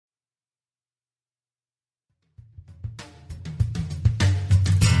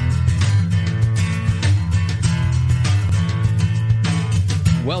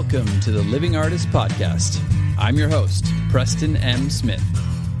Welcome to the Living Artist Podcast. I'm your host, Preston M. Smith.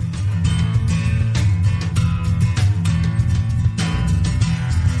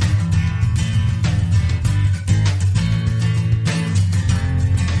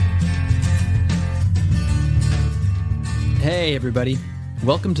 Hey everybody,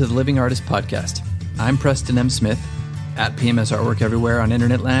 welcome to the Living Artist Podcast. I'm Preston M. Smith, at PMS Artwork everywhere on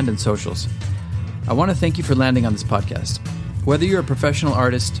internet land and socials. I want to thank you for landing on this podcast. Whether you're a professional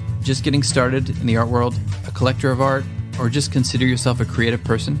artist, just getting started in the art world, a collector of art, or just consider yourself a creative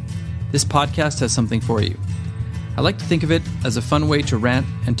person, this podcast has something for you. I like to think of it as a fun way to rant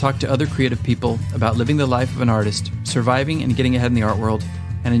and talk to other creative people about living the life of an artist, surviving and getting ahead in the art world,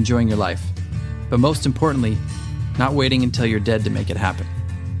 and enjoying your life. But most importantly, not waiting until you're dead to make it happen.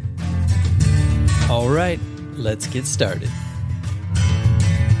 All right, let's get started.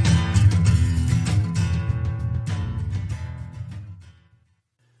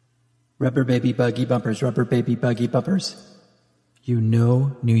 Rubber baby buggy bumpers, rubber baby buggy bumpers. You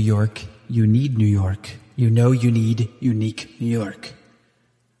know New York, you need New York. You know you need unique New York.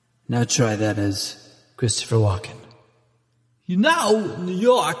 Now try that as Christopher Walken. You know New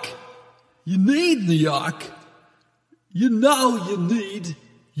York, you need New York. You know you need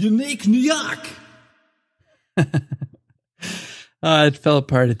unique New York. It fell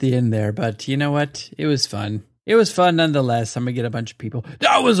apart at the end there, but you know what? It was fun. It was fun nonetheless. I'm going to get a bunch of people.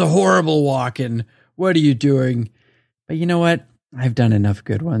 That was a horrible walk-in. What are you doing? But you know what? I've done enough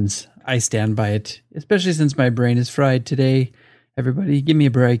good ones. I stand by it, especially since my brain is fried today. Everybody, give me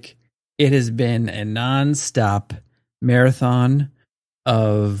a break. It has been a non-stop marathon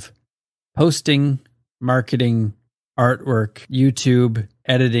of posting, marketing, artwork, YouTube,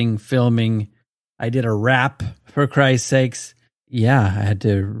 editing, filming. I did a rap, for Christ's sakes. Yeah, I had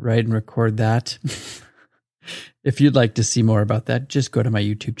to write and record that. If you'd like to see more about that, just go to my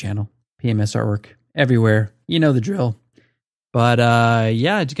YouTube channel, PMS Artwork, everywhere. You know the drill. But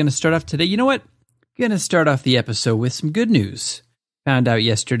yeah, just going to start off today. You know what? Going to start off the episode with some good news. Found out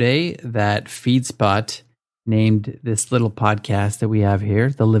yesterday that FeedSpot named this little podcast that we have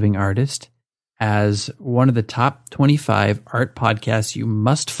here, The Living Artist, as one of the top 25 art podcasts you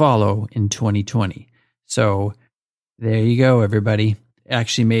must follow in 2020. So there you go, everybody. It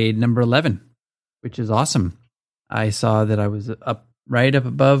actually made number 11, which is awesome. I saw that I was right up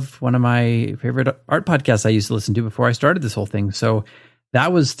above one of my favorite art podcasts I used to listen to before I started this whole thing. So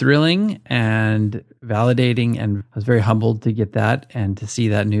that was thrilling and validating, and I was very humbled to get that and to see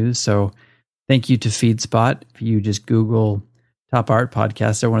that news. So thank you to FeedSpot. If you just Google Top Art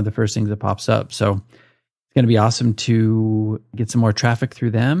Podcasts, they're one of the first things that pops up. So it's going to be awesome to get some more traffic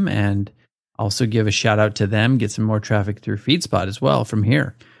through them, and also give a shout out to them, get some more traffic through FeedSpot as well from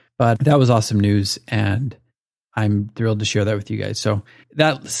here. But that was awesome news, and I'm thrilled to share that with you guys. So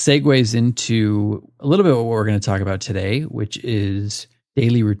that segues into a little bit what we're going to talk about today, which is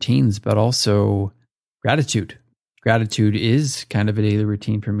daily routines, but also gratitude. Gratitude is kind of a daily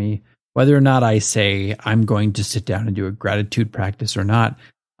routine for me. Whether or not I say I'm going to sit down and do a gratitude practice or not,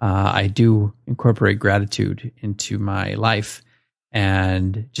 I do incorporate gratitude into my life.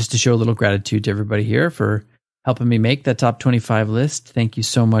 And just to show a little gratitude to everybody here for helping me make that top 25 list. Thank you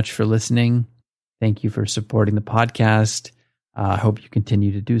so much for listening. Thank you for supporting the podcast. I hope you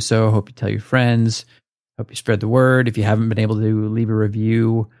continue to do so. Hope you tell your friends. Hope you spread the word. If you haven't been able to leave a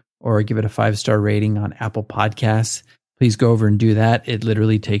review or give it a 5-star rating on Apple Podcasts, please go over and do that. It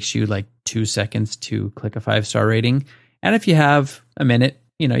literally takes you like 2 seconds to click a 5-star rating. And if you have a minute,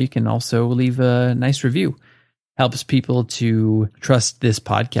 you can also leave a nice review. Helps people to trust this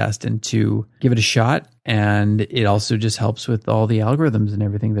podcast and to give it a shot. And it also just helps with all the algorithms and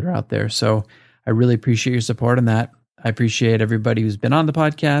everything that are out there. So I really appreciate your support on that. I appreciate everybody who's been on the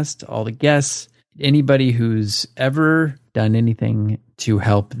podcast, all the guests, anybody who's ever done anything to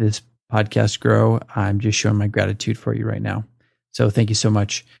help this podcast grow. I'm just showing my gratitude for you right now. So thank you so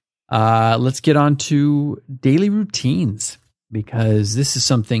much. Let's get on to daily routines, because this is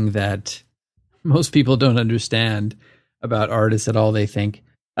something that most people don't understand about artists at all. They think,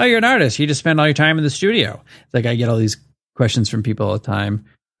 oh, you're an artist. You just spend all your time in the studio. It's like I get all these questions from people all the time.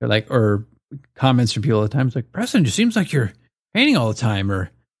 They're like, or comments from people all the time. It's like, Preston, it seems like you're painting all the time.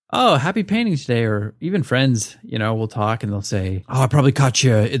 Or, oh, happy painting today. Or even friends, will talk and they'll say, oh, I probably caught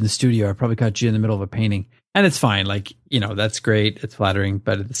you in the studio. I probably caught you in the middle of a painting. And it's fine. Like, that's great. It's flattering.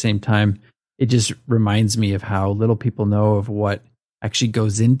 But at the same time, it just reminds me of how little people know of what actually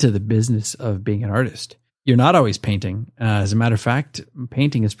goes into the business of being an artist. You're not always painting. As a matter of fact,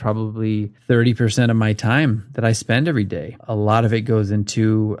 painting is probably 30% of my time that I spend every day. A lot of it goes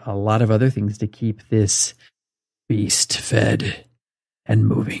into a lot of other things to keep this beast fed. and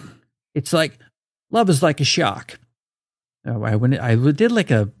moving. It's like, love is like a shock. Oh, I did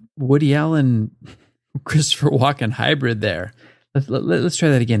like a Woody Allen, Christopher Walken hybrid there. Let's try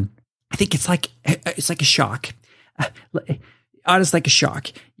that again. I think it's like a shock. Honest, like a shock.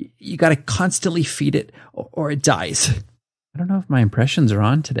 You got to constantly feed it or it dies. I don't know if my impressions are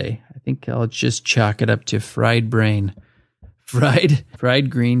on today. I think I'll just chalk it up to fried brain. Fried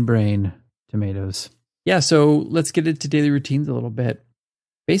green brain tomatoes. Yeah, so let's get into daily routines a little bit.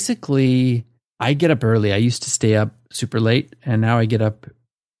 Basically, I get up early. I used to stay up super late, and now I get up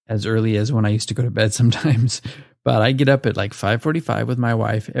as early as when I used to go to bed sometimes. But I get up at like 5:45 with my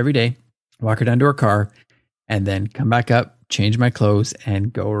wife every day, walk her down to her car, and then come back up, change my clothes,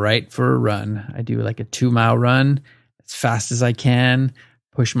 and go right for a run. I do like a 2-mile run as fast as I can,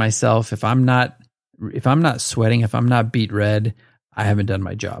 push myself. If I'm not sweating, if I'm not beat red, I haven't done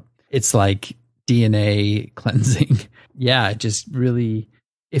my job. It's like DNA cleansing. Yeah, just really,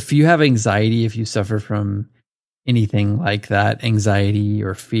 if you have anxiety, if you suffer from anything like that, anxiety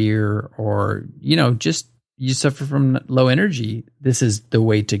or fear, or, just you suffer from low energy, this is the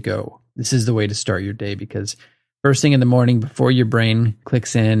way to go. This is the way to start your day, because first thing in the morning, before your brain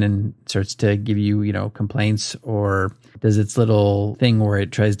clicks in and starts to give you, complaints or does its little thing where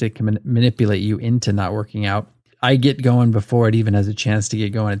it tries to manipulate you into not working out, I get going before it even has a chance to get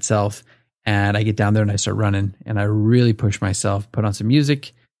going itself. And I get down there and I start running, and I really push myself, put on some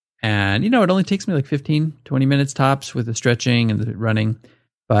music. And, it only takes me like 15, 20 minutes tops with the stretching and the running.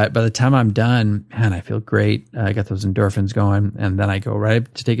 But by the time I'm done, man, I feel great. I got those endorphins going. And then I go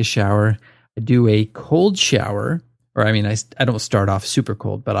right to take a shower. I do a cold shower, or I don't start off super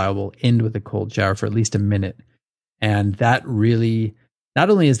cold, but I will end with a cold shower for at least a minute. And that really,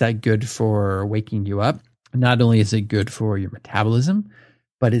 not only is that good for waking you up, not only is it good for your metabolism,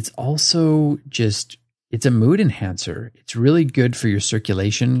 but it's also it's a mood enhancer. It's really good for your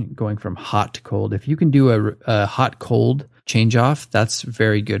circulation going from hot to cold. If you can do a hot cold change off, that's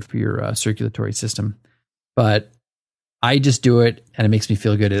very good for your circulatory system. But I just do it and it makes me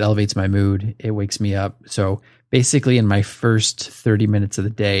feel good. It elevates my mood. It wakes me up. So basically in my first 30 minutes of the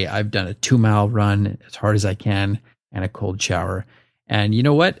day, I've done a 2-mile run as hard as I can and a cold shower. And you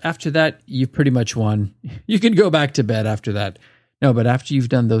know what? After that, you've pretty much won. You can go back to bed after that. No, but after you've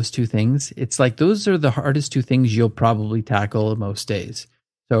done those two things, it's like those are the hardest two things you'll probably tackle most days.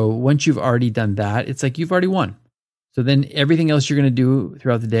 So once you've already done that, it's like you've already won. So then everything else you're going to do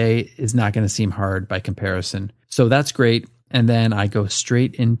throughout the day is not going to seem hard by comparison. So that's great. And then I go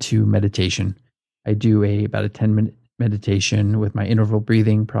straight into meditation. I do about a 10-minute meditation with my interval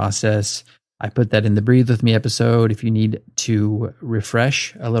breathing process. I put that in the Breathe With Me episode. If you need to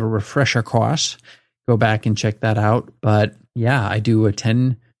refresh, a little refresher course, go back and check that out. But yeah, I do a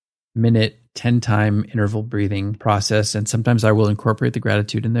 10-minute, 10-time interval breathing process. And sometimes I will incorporate the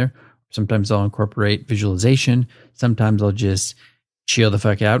gratitude in there. Sometimes I'll incorporate visualization. Sometimes I'll just chill the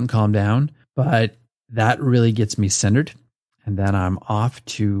fuck out and calm down. But that really gets me centered. And then I'm off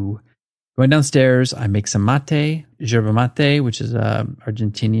to going downstairs. I make some mate, yerba mate, which is an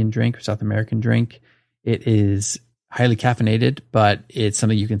Argentinian drink or South American drink. It is highly caffeinated, but it's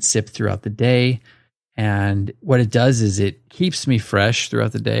something you can sip throughout the day. And what it does is it keeps me fresh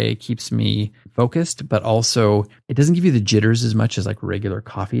throughout the day, keeps me focused, but also it doesn't give you the jitters as much as like regular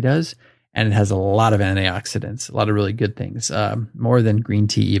coffee does. And it has a lot of antioxidants, a lot of really good things, more than green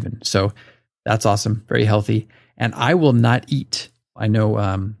tea even. So that's awesome, very healthy. And I will not eat. I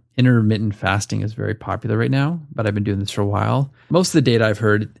know intermittent fasting is very popular right now, but I've been doing this for a while. Most of the data I've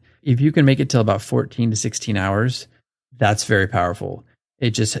heard, if you can make it till about 14 to 16 hours, that's very powerful.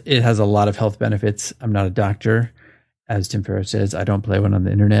 It has a lot of health benefits. I'm not a doctor. As Tim Ferriss says, I don't play one on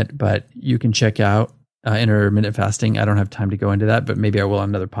the internet, but you can check out intermittent fasting. I don't have time to go into that, but maybe I will on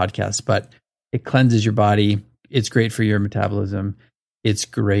another podcast. But it cleanses your body. It's great for your metabolism. It's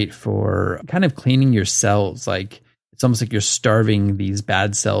great for kind of cleaning your cells. Like it's almost like you're starving these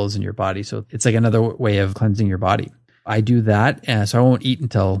bad cells in your body. So it's like another way of cleansing your body. I do that. And so I won't eat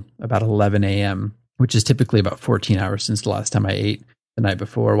until about 11 a.m., which is typically about 14 hours since the last time I ate, the night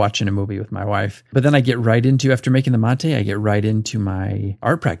before, watching a movie with my wife. But then I get right into, after making the mate, I get right into my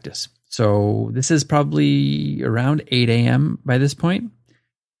art practice. So this is probably around 8 a.m. by this point.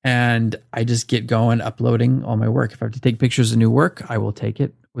 And I just get going, uploading all my work. If I have to take pictures of new work, I will take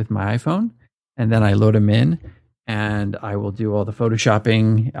it with my iPhone. And then I load them in and I will do all the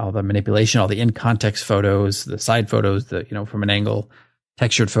photoshopping, all the manipulation, all the in-context photos, the side photos, the, from an angle,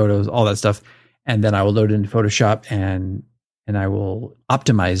 textured photos, all that stuff. And then I will load it into Photoshop and I will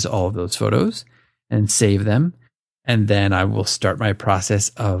optimize all of those photos and save them. And then I will start my process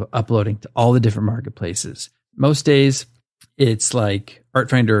of uploading to all the different marketplaces. Most days It's like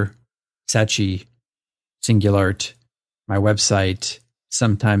Artfinder, Saatchi, Singulart, my website,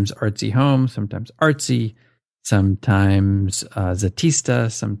 sometimes Artsy Home, sometimes Artsy, sometimes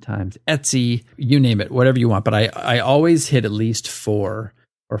Zetista, sometimes Etsy, you name it, whatever you want. But I always hit at least 4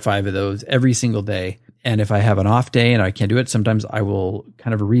 or 5 of those every single day. And if I have an off day and I can't do it, sometimes I will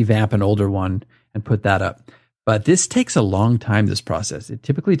kind of revamp an older one and put that up. But this takes a long time, this process. It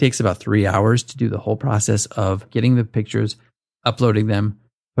typically takes about 3 hours to do the whole process of getting the pictures, uploading them,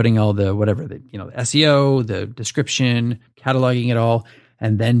 putting all the whatever, the SEO, the description, cataloging it all,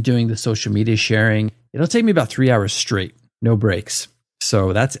 and then doing the social media sharing. It'll take me about 3 hours straight, no breaks.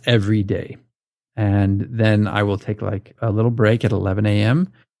 So that's every day. And then I will take like a little break at 11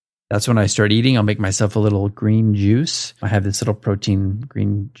 a.m. That's when I start eating. I'll make myself a little green juice. I have this little protein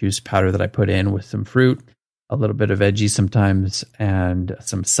green juice powder that I put in with some fruit, a little bit of veggies sometimes, and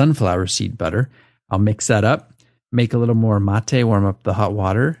some sunflower seed butter. I'll mix that up, make a little more mate, warm up the hot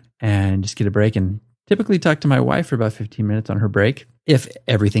water, and just get a break. And typically talk to my wife for about 15 minutes on her break, if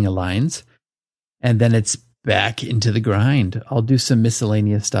everything aligns. And then it's back into the grind. I'll do some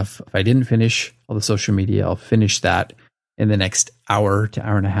miscellaneous stuff. If I didn't finish all the social media, I'll finish that in the next hour to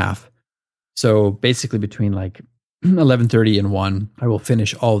hour and a half. So basically between like 11:30 and 1, I will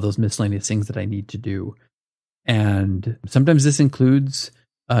finish all of those miscellaneous things that I need to do. And sometimes this includes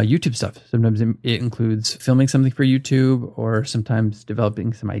YouTube stuff. Sometimes it includes filming something for YouTube, or sometimes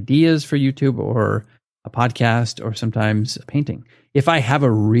developing some ideas for YouTube or a podcast, or sometimes painting. If I have a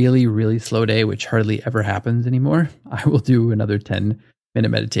really, really slow day, which hardly ever happens anymore, I will do another 10-minute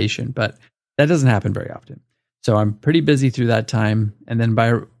meditation, but that doesn't happen very often. So I'm pretty busy through that time. And then by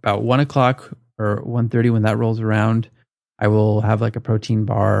about 1 o'clock or 1:30, when that rolls around, I will have like a protein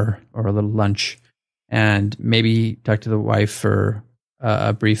bar or a little lunch, and maybe talk to the wife for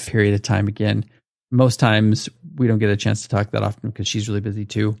a brief period of time again. Most times we don't get a chance to talk that often because she's really busy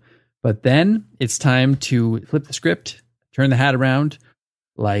too. But then it's time to flip the script, turn the hat around,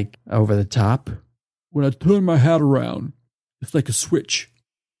 like over the top. When I turn my hat around, it's like a switch.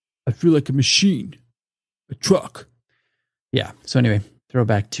 I feel like a machine, a truck. Yeah. So anyway,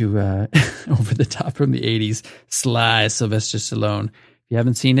 throwback to Over the Top from the 80s. Sly Sylvester Stallone. If you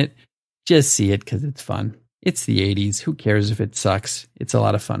haven't seen it, just see it because it's fun. It's the 80s. Who cares if it sucks? It's a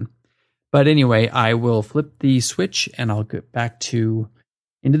lot of fun. But anyway, I will flip the switch and I'll get back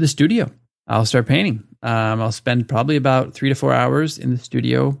into the studio. I'll start painting. I'll spend probably about 3 to 4 hours in the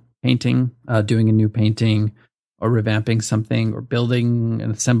studio painting, doing a new painting, or revamping something, or building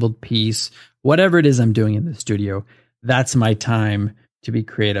an assembled piece. Whatever it is I'm doing in the studio, that's my time to be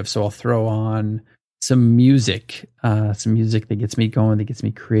creative. So I'll throw on some music that gets me going, that gets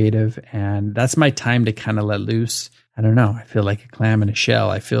me creative. And that's my time to kind of let loose. I don't know. I feel like a clam in a shell.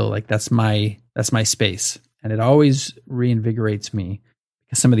 I feel like that's my space. And it always reinvigorates me,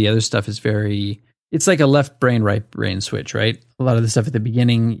 because some of the other stuff is it's like a left brain, right brain switch, right? A lot of the stuff at the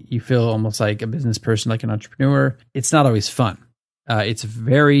beginning, you feel almost like a business person, like an entrepreneur. It's not always fun. It's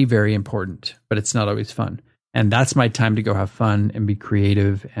very, very important, but it's not always fun. And that's my time to go have fun and be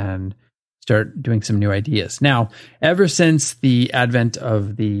creative and start doing some new ideas. Now, ever since the advent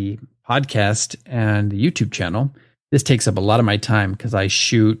of the podcast and the YouTube channel, this takes up a lot of my time, because I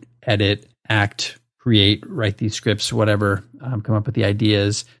shoot, edit, act, create, write these scripts, whatever, come up with the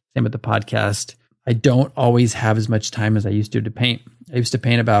ideas. Same with the podcast. I don't always have as much time as I used to paint. I used to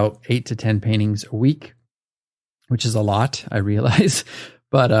paint about 8 to 10 paintings a week, which is a lot, I realize.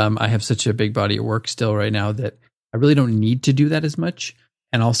 But I have such a big body of work still right now that I really don't need to do that as much.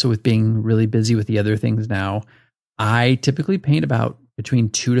 And also with being really busy with the other things now, I typically paint about between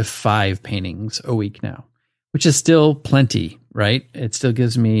 2 to 5 paintings a week now, which is still plenty, right? It still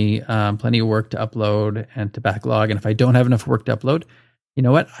gives me plenty of work to upload and to backlog. And if I don't have enough work to upload, you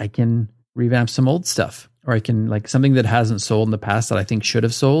know what? I can revamp some old stuff, or I can, like, something that hasn't sold in the past that I think should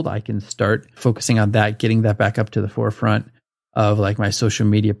have sold, I can start focusing on that, getting that back up to the forefront of like my social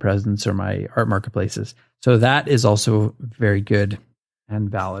media presence or my art marketplaces. So that is also very good and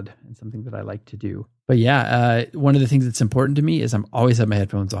valid, and something that I like to do. But yeah, one of the things that's important to me is I'm always have my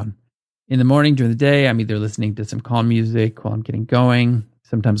headphones on. In the morning, during the day, I'm either listening to some calm music while I'm getting going.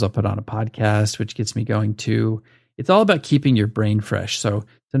 Sometimes I'll put on a podcast, which gets me going too. It's all about keeping your brain fresh. So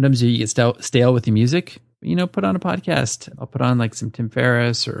sometimes you get stale with the music, put on a podcast. I'll put on like some Tim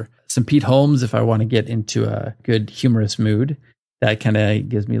Ferriss or some Pete Holmes if I want to get into a good humorous mood. That kind of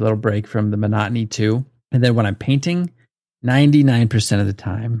gives me a little break from the monotony too. And then when I'm painting, 99% of the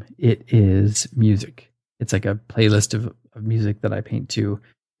time, it is music. It's like a playlist of music that I paint to.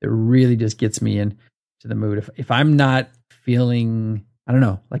 It really just gets me into the mood. If I'm not feeling, I don't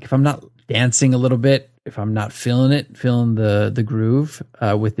know, like if I'm not dancing a little bit, if I'm not feeling the groove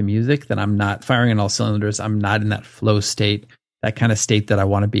with the music, then I'm not firing on all cylinders. I'm not in that flow state, that kind of state that I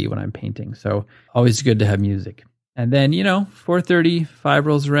want to be when I'm painting. So always good to have music. And then, 4:35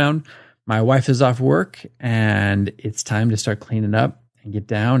 rolls around. My wife is off work and it's time to start cleaning up and get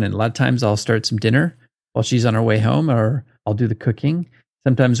down. And a lot of times I'll start some dinner while she's on her way home, or I'll do the cooking.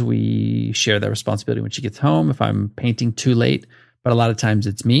 Sometimes we share that responsibility when she gets home if I'm painting too late, but a lot of times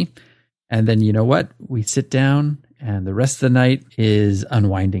it's me. And then you know what? We sit down and the rest of the night is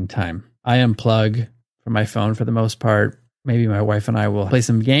unwinding time. I unplug from my phone for the most part. Maybe my wife and I will play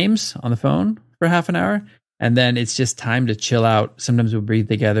some games on the phone for half an hour. And then it's just time to chill out. Sometimes we'll breathe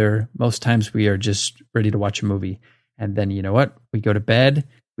together. Most times we are just ready to watch a movie. And then you know what? We go to bed,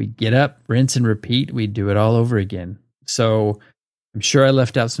 we get up, rinse and repeat. We do it all over again. So I'm sure I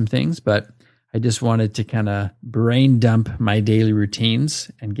left out some things, but I just wanted to kind of brain dump my daily routines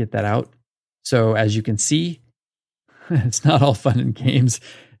and get that out. So as you can see, it's not all fun and games.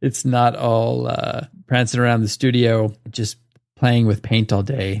 It's not all prancing around the studio, just playing with paint all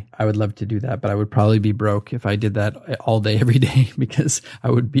day. I would love to do that, but I would probably be broke if I did that all day, every day, because I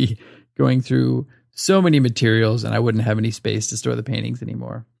would be going through so many materials and I wouldn't have any space to store the paintings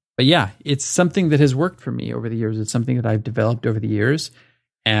anymore. But yeah, it's something that has worked for me over the years. It's something that I've developed over the years.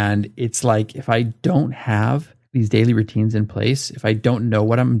 And it's like, if I don't have these daily routines in place, if I don't know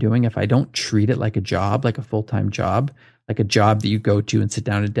what I'm doing, if I don't treat it like a job, like a full-time job, like a job that you go to and sit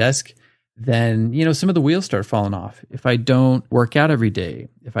down at a desk, then, some of the wheels start falling off. If I don't work out every day,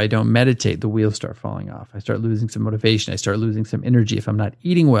 if I don't meditate, the wheels start falling off. I start losing some motivation. I start losing some energy. If I'm not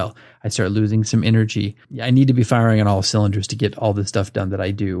eating well, I start losing some energy. I need to be firing on all cylinders to get all the stuff done that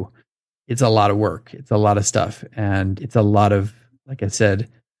I do. It's a lot of work. It's a lot of stuff. And it's a lot of, like I said,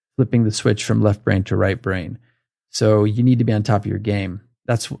 flipping the switch from left brain to right brain. So you need to be on top of your game.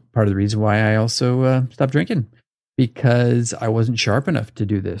 That's part of the reason why I also stopped drinking, because I wasn't sharp enough to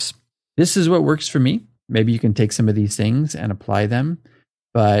do this. This is what works for me. Maybe you can take some of these things and apply them.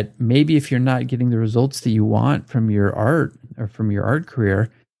 But maybe if you're not getting the results that you want from your art or from your art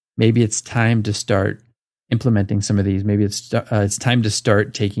career, maybe it's time to start implementing some of these. Maybe it's time to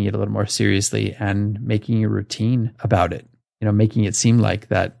start taking it a little more seriously and making a routine about it. Making it seem like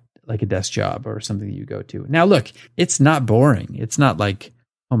that, like a desk job or something that you go to. Now, look, it's not boring. It's not like,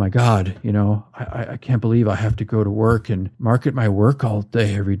 oh my God, I can't believe I have to go to work and market my work all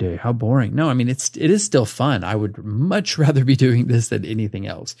day, every day. How boring. No, I mean, it is still fun. I would much rather be doing this than anything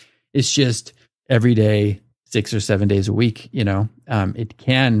else. It's just every day, 6 or 7 days a week, it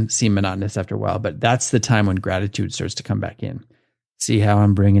can seem monotonous after a while, but that's the time when gratitude starts to come back in. See how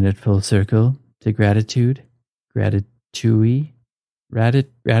I'm bringing it full circle to gratitude? Ratatouille?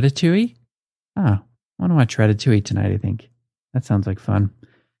 Ratatouille? Oh, I want to watch Ratatouille tonight, I think. That sounds like fun.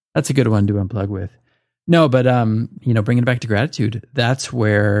 That's a good one to unplug with. No, but, bringing it back to gratitude, that's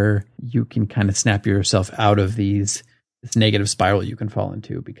where you can kind of snap yourself out of this negative spiral you can fall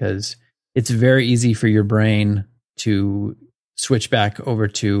into, because it's very easy for your brain to switch back over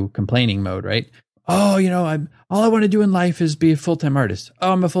to complaining mode, right? Oh, all I want to do in life is be a full-time artist.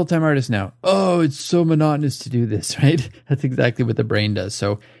 Oh, I'm a full-time artist now. Oh, it's so monotonous to do this, right? That's exactly what the brain does.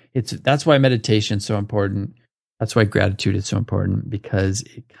 So that's why meditation is so important. That's why gratitude is so important, because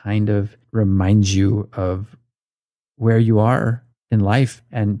it kind of reminds you of where you are in life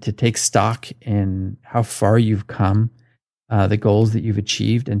and to take stock in how far you've come, the goals that you've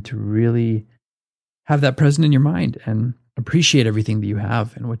achieved, and to really have that present in your mind and appreciate everything that you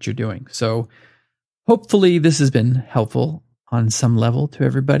have and what you're doing. So hopefully this has been helpful on some level to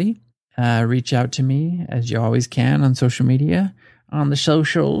everybody. Reach out to me as you always can on social media, on the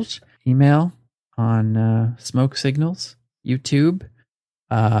socials, email, on smoke signals, YouTube,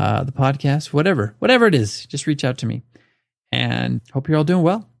 the podcast, whatever it is, just reach out to me. And hope you're all doing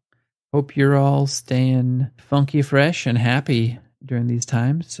well. Hope you're all staying funky, fresh, and happy during these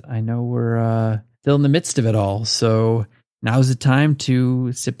times. I know we're still in the midst of it all, so now's the time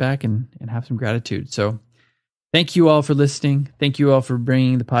to sit back and have some gratitude. So thank you all for listening. Thank you all for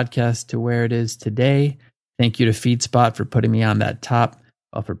bringing the podcast to where it is today. Thank you to FeedSpot for putting me on that top.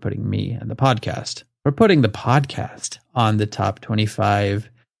 Well, for putting me and the podcast, for putting the podcast on the top 25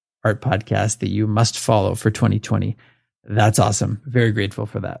 art podcasts that you must follow for 2020. That's awesome. Very grateful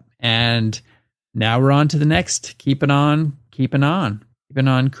for that. And now we're on to the next. Keeping on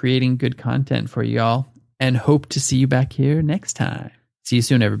creating good content for y'all, and hope to see you back here next time. See you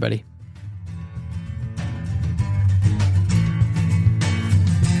soon, everybody.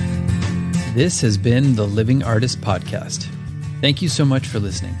 This has been the Living Artist Podcast. Thank you so much for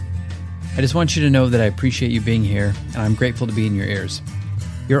listening. I just want you to know that I appreciate you being here, and I'm grateful to be in your ears.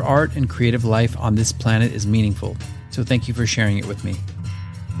 Your art and creative life on this planet is meaningful, so thank you for sharing it with me.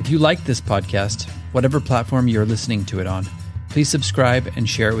 If you like this podcast, whatever platform you're listening to it on, please subscribe and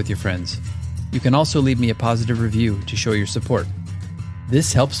share it with your friends. You can also leave me a positive review to show your support.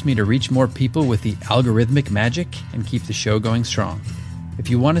 This helps me to reach more people with the algorithmic magic and keep the show going strong. If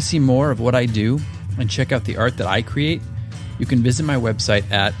you want to see more of what I do and check out the art that I create, you can visit my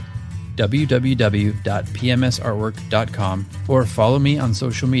website at www.pmsartwork.com or follow me on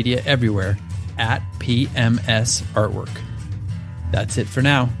social media everywhere at PMS Artwork. That's it for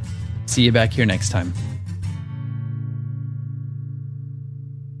now. See you back here next time.